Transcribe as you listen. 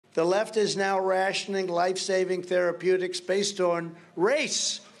The left is now rationing life-saving therapeutics based on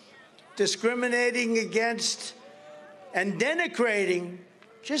race, discriminating against and denigrating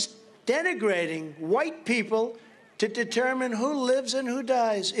white people to determine who lives and who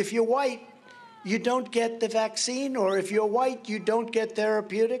dies. If you're white, you don't get the vaccine, or if you're white, you don't get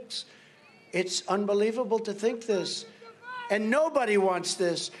therapeutics. It's unbelievable to think this. And nobody wants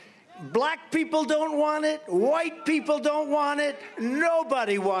this. Black people don't want it. White people don't want it.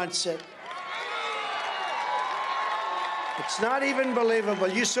 Nobody wants it. It's not even believable.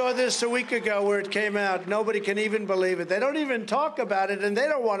 You saw this a week ago where it came out. Nobody can even believe it. They don't even talk about it, and they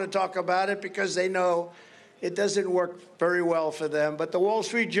don't want to talk about it because they know it doesn't work very well for them. But the Wall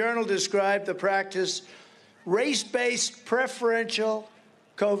Street Journal described the practice race-based preferential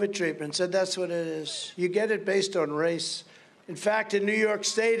COVID treatment. Said that's what it is. You get it based on race. In fact, in New York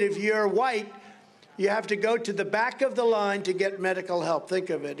State, if you're white, you have to go to the back of the line to get medical help. Think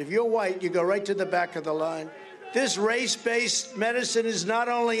of it. If you're white, you go right to the back of the line. This race-based medicine is not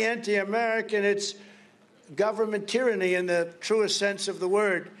only anti-American, it's government tyranny in the truest sense of the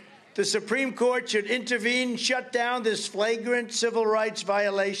word. The Supreme Court should intervene, shut down this flagrant civil rights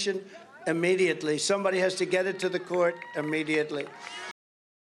violation immediately. Somebody has to get it to the court immediately.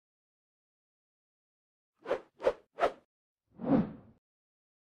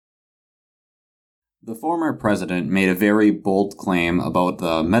 The former president made a very bold claim about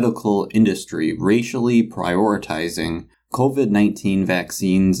the medical industry racially prioritizing COVID-19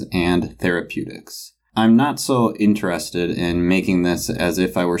 vaccines and therapeutics. I'm not so interested in making this as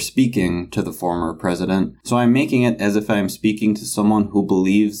if I were speaking to the former president, so I'm making it as if I'm speaking to someone who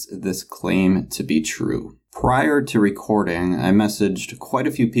believes this claim to be true. Prior to recording, I messaged quite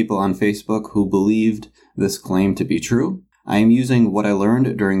a few people on Facebook who believed this claim to be true. I am using what I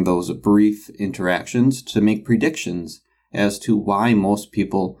learned during those brief interactions to make predictions as to why most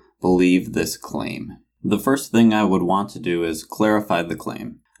people believe this claim. The first thing I would want to do is clarify the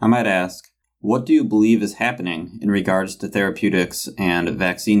claim. I might ask, what do you believe is happening in regards to therapeutics and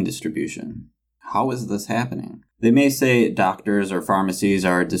vaccine distribution? How is this happening? They may say doctors or pharmacies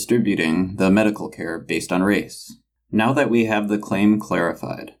are distributing the medical care based on race. Now that we have the claim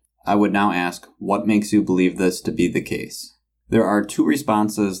clarified, I would now ask, what makes you believe this to be the case? There are two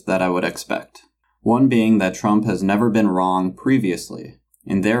responses that I would expect. One being that Trump has never been wrong previously,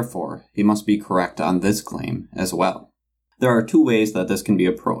 and therefore he must be correct on this claim as well. There are two ways that this can be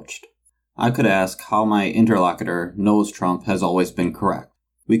approached. I could ask how my interlocutor knows Trump has always been correct.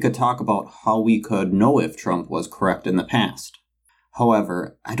 We could talk about how we could know if Trump was correct in the past.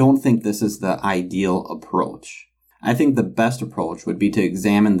 However, I don't think this is the ideal approach. I think the best approach would be to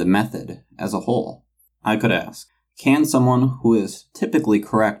examine the method as a whole. I could ask, can someone who is typically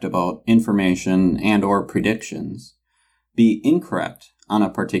correct about information and/or predictions be incorrect on a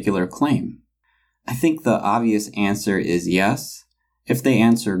particular claim? I think the obvious answer is yes. If they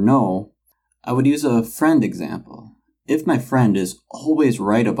answer no, I would use a friend example. If my friend is always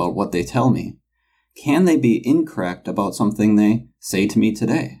right about what they tell me, can they be incorrect about something they say to me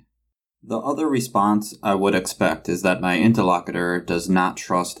today? The other response I would expect is that my interlocutor does not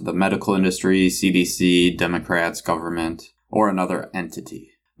trust the medical industry, CDC, Democrats, government, or another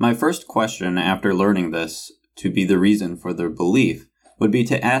entity. My first question after learning this to be the reason for their belief would be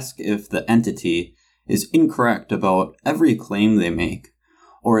to ask if the entity is incorrect about every claim they make,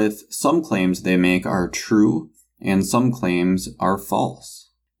 or if some claims they make are true and some claims are false.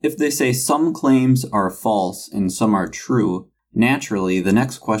 If they say some claims are false and some are true, naturally, the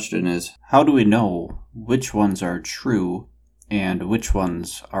next question is, how do we know which ones are true and which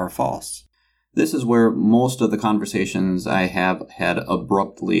ones are false? This is where most of the conversations I have had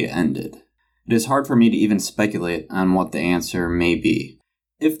abruptly ended. It is hard for me to even speculate on what the answer may be.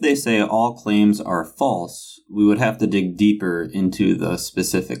 If they say all claims are false, we would have to dig deeper into the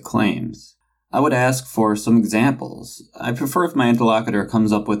specific claims. I would ask for some examples. I prefer if my interlocutor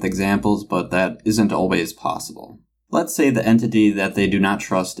comes up with examples, but that isn't always possible. Let's say the entity that they do not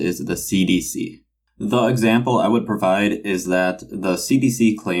trust is the CDC. The example I would provide is that the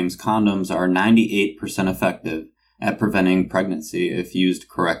CDC claims condoms are 98% effective at preventing pregnancy if used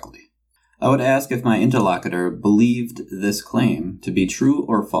correctly. I would ask if my interlocutor believed this claim to be true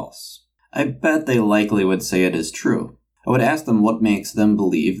or false. I bet they likely would say it is true. I would ask them what makes them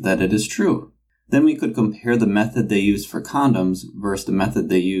believe that it is true. Then we could compare the method they used for condoms versus the method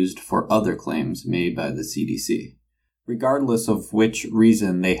they used for other claims made by the CDC. Regardless of which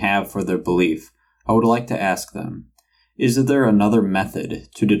reason they have for their belief, I would like to ask them, is there another method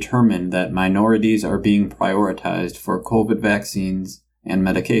to determine that minorities are being prioritized for COVID vaccines and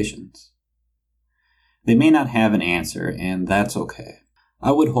medications? They may not have an answer, and that's okay.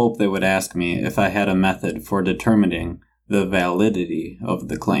 I would hope they would ask me if I had a method for determining the validity of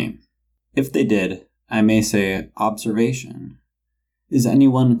the claim. If they did, I may say, observation. Is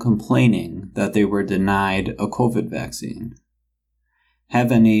anyone complaining that they were denied a COVID vaccine?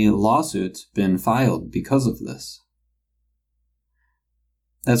 Have any lawsuits been filed because of this?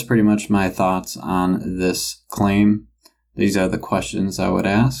 That's pretty much my thoughts on this claim. These are the questions I would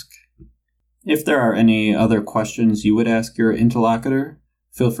ask. If there are any other questions you would ask your interlocutor,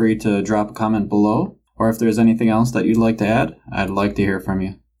 feel free to drop a comment below. Or if there's anything else that you'd like to add, I'd like to hear from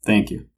you. Thank you.